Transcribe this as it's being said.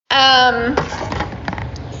Um,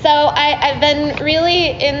 so I've been really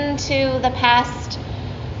into the past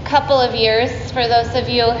couple of years. For those of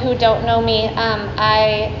you who don't know me,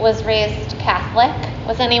 I was raised Catholic.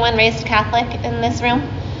 Was anyone raised Catholic in this room?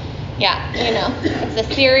 Yeah, you know, it's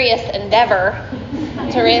a serious endeavor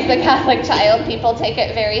to raise a Catholic child. People take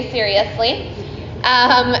it very seriously.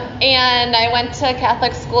 And I went to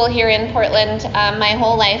Catholic school here in Portland my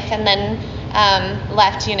whole life, and then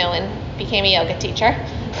left, and became a yoga teacher.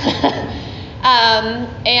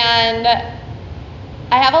 And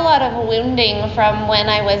I have a lot of wounding from when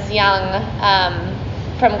I was young,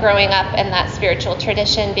 from growing up in that spiritual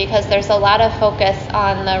tradition, because there's a lot of focus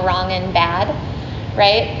on the wrong and bad,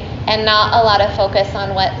 right? And not a lot of focus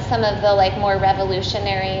on what some of the more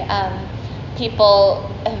revolutionary people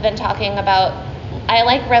have been talking about. I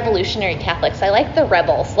like revolutionary Catholics. I like the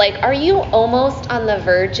rebels. Are you almost on the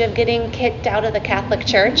verge of getting kicked out of the Catholic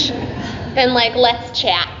Church? Then let's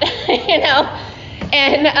chat,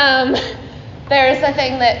 And there's a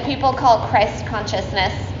thing that people call Christ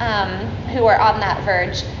consciousness, who are on that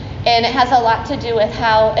verge. And it has a lot to do with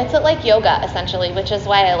how, it's like yoga, essentially, which is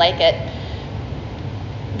why I like it.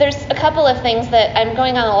 There's a couple of things that, I'm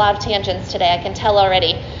going on a lot of tangents today, I can tell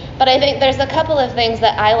already. But I think there's a couple of things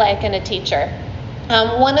that I like in a teacher.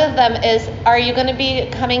 One of them is, are you going to be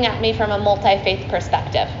coming at me from a multi-faith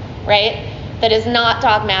perspective, right? That is not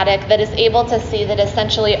dogmatic, that is able to see that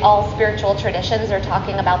essentially all spiritual traditions are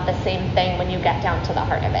talking about the same thing when you get down to the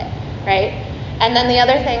heart of it, right? And then the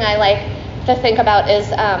other thing I like to think about is,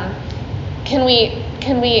 can we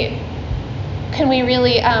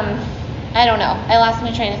really, I don't know, I lost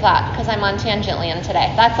my train of thought because I'm on tangent land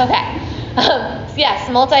today. That's okay. Yes,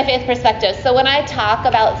 multi-faith perspective. So when I talk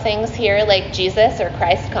about things here like Jesus or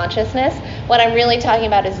Christ consciousness, what I'm really talking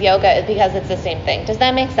about is yoga, because it's the same thing. Does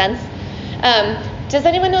that make sense? Does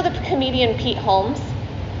anyone know the comedian Pete Holmes?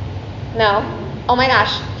 No? Oh my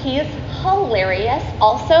gosh, he's hilarious.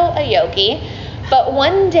 Also a yogi. But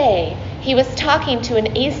one day he was talking to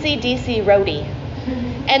an AC/DC roadie.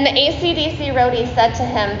 And the AC/DC roadie said to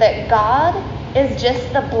him that God is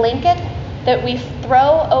just the blanket that we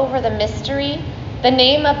throw over the mystery, the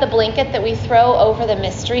name of the blanket that we throw over the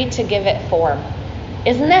mystery to give it form.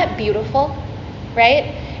 Isn't that beautiful?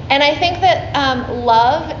 Right? And I think that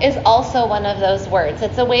love is also one of those words.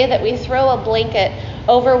 It's a way that we throw a blanket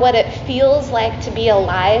over what it feels like to be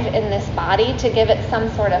alive in this body to give it some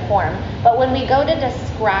sort of form. But when we go to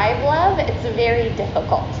describe love, it's very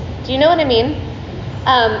difficult. Do you know what I mean?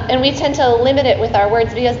 And we tend to limit it with our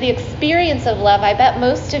words, because the experience of love, I bet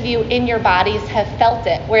most of you in your bodies have felt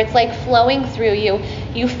it, where it's flowing through you.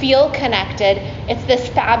 You feel connected. It's this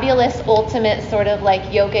fabulous, ultimate sort of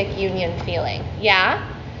yogic union feeling. Yeah?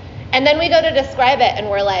 And then we go to describe it and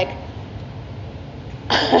we're like,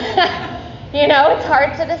 it's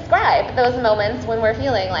hard to describe those moments when we're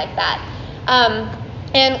feeling like that.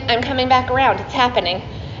 And I'm coming back around. It's happening.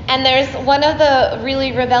 And there's one of the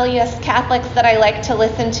really rebellious Catholics that I like to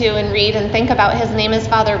listen to and read and think about. His name is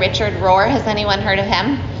Father Richard Rohr. Has anyone heard of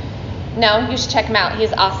him? No? You should check him out.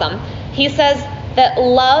 He's awesome. He says that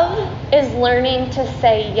love is learning to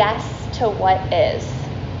say yes to what is.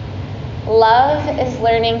 Love is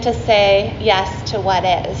learning to say yes to what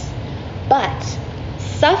is. But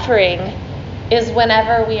suffering is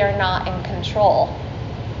whenever we are not in control,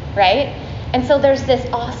 right? And so there's this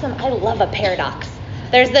awesome, I love a paradox.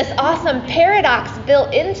 There's this awesome paradox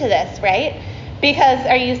built into this, right? Because,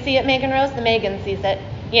 you see it, Megan Rose? The Megan sees it.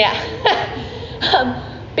 Yeah.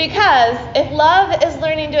 Because if love is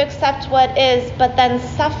learning to accept what is, but then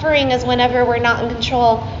suffering is whenever we're not in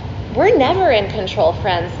control, we're never in control,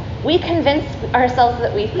 friends. We convince ourselves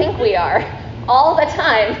that we think we are all the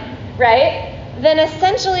time, right? Then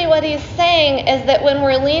essentially what he's saying is that when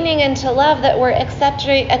we're leaning into love, that we're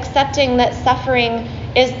accepting that suffering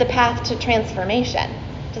is the path to transformation.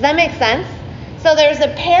 Does that make sense? So there's a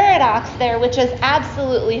paradox there, which is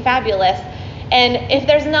absolutely fabulous. And if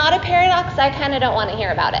there's not a paradox, I kind of don't want to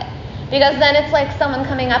hear about it. Because then it's like someone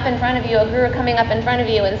coming up in front of you, a guru coming up in front of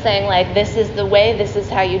you and saying this is the way, this is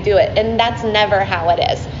how you do it. And that's never how it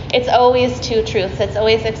is. It's always two truths. It's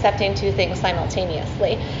always accepting two things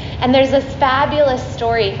simultaneously. And there's this fabulous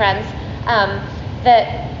story, friends,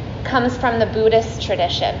 that comes from the Buddhist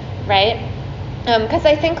tradition, right? Because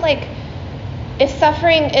I think if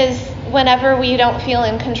suffering is whenever we don't feel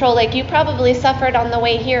in control, you probably suffered on the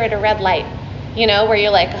way here at a red light, where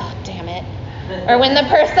you're oh, damn it. Or when the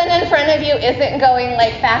person in front of you isn't going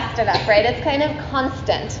fast enough, right? It's kind of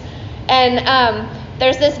constant. And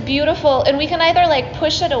there's this beautiful, and we can either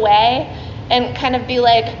push it away and kind of be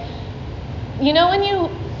when you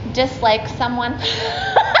dislike someone,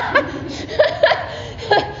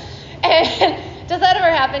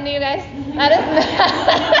 happened to you guys? That is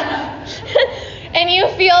and you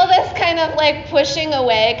feel this kind of like pushing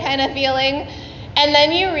away kind of feeling, and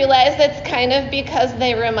then you realize it's kind of because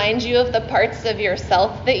they remind you of the parts of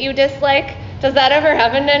yourself that you dislike. Does that ever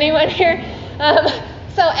happen to anyone here?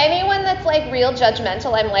 So anyone that's like real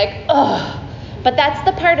judgmental, I'm like, ugh. But that's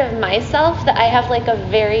the part of myself that I have like a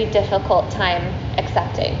very difficult time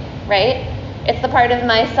accepting, right? It's the part of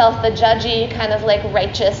myself, the judgy, kind of like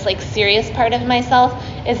righteous, like serious part of myself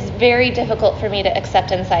is very difficult for me to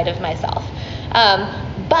accept inside of myself.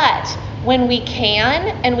 But when we can,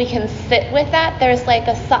 and we can sit with that, there's like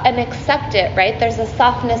and accept it, right? There's a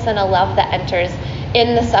softness and a love that enters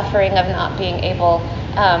in the suffering of not being able,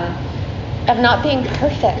 of not being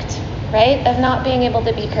perfect, right? Of not being able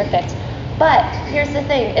to be perfect. But here's the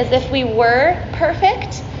thing, is if we were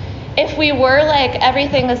perfect, if we were like,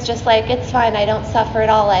 everything is just like, it's fine, I don't suffer at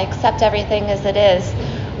all, I accept everything as it is,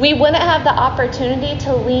 we wouldn't have the opportunity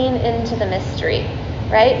to lean into the mystery,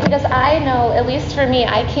 right? Because I know, at least for me,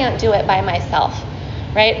 I can't do it by myself,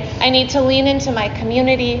 right? I need to lean into my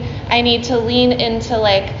community. I need to lean into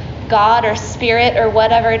like God or spirit or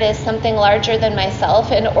whatever it is, something larger than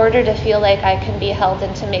myself, in order to feel like I can be held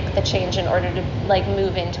and to make the change, in order to like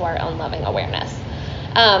move into our own loving awareness.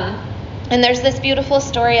 And there's this beautiful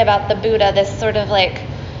story about the Buddha, this sort of like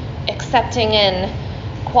accepting in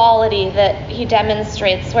quality that he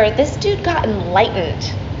demonstrates, where this dude got enlightened.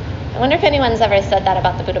 I wonder if anyone's ever said that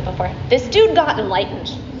about the Buddha before. This dude got enlightened.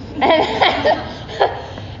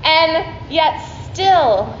 And yet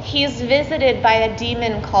still, he's visited by a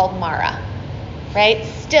demon called Mara, right?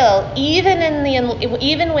 Still, even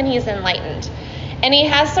when he's enlightened. And he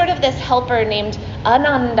has sort of this helper named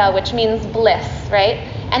Ananda, which means bliss, right?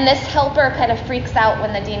 And this helper kind of freaks out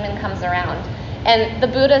when the demon comes around. And the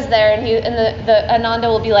Buddha's there, and the Ananda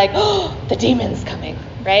will be like, oh, the demon's coming,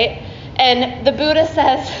 right? And the Buddha's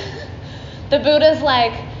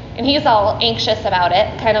like, and he's all anxious about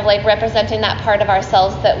it, kind of like representing that part of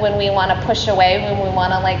ourselves that when we want to push away, when we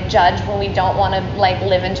want to like judge, when we don't want to like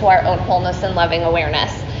live into our own wholeness and loving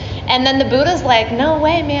awareness. And then the Buddha's like, no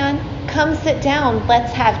way, man, come sit down,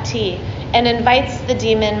 let's have tea, and invites the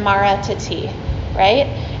demon Mara to tea, right?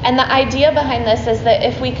 And the idea behind this is that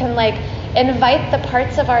if we can like invite the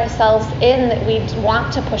parts of ourselves in that we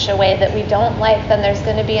want to push away, that we don't like, then there's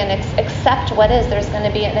going to be accept what is, there's going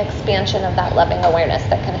to be an expansion of that loving awareness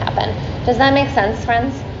that can happen. Does that make sense,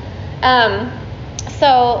 friends?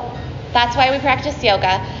 So that's why we practice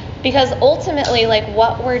yoga, because ultimately, like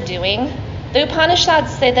what we're doing, the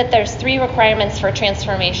Upanishads say that there's 3 requirements for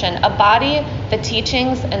transformation: a body, the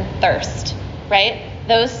teachings, and thirst, right?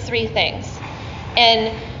 Those 3 things.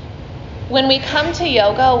 And when we come to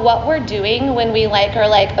yoga, what we're doing when we are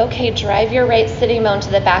like, okay, drive your right sitting bone to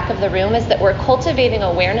the back of the room, is that we're cultivating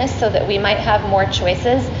awareness so that we might have more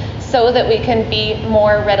choices, so that we can be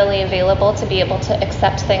more readily available to be able to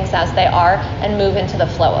accept things as they are and move into the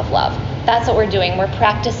flow of love. That's what we're doing. We're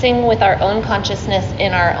practicing with our own consciousness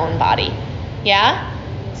in our own body. Yeah?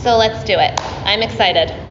 So let's do it. I'm excited.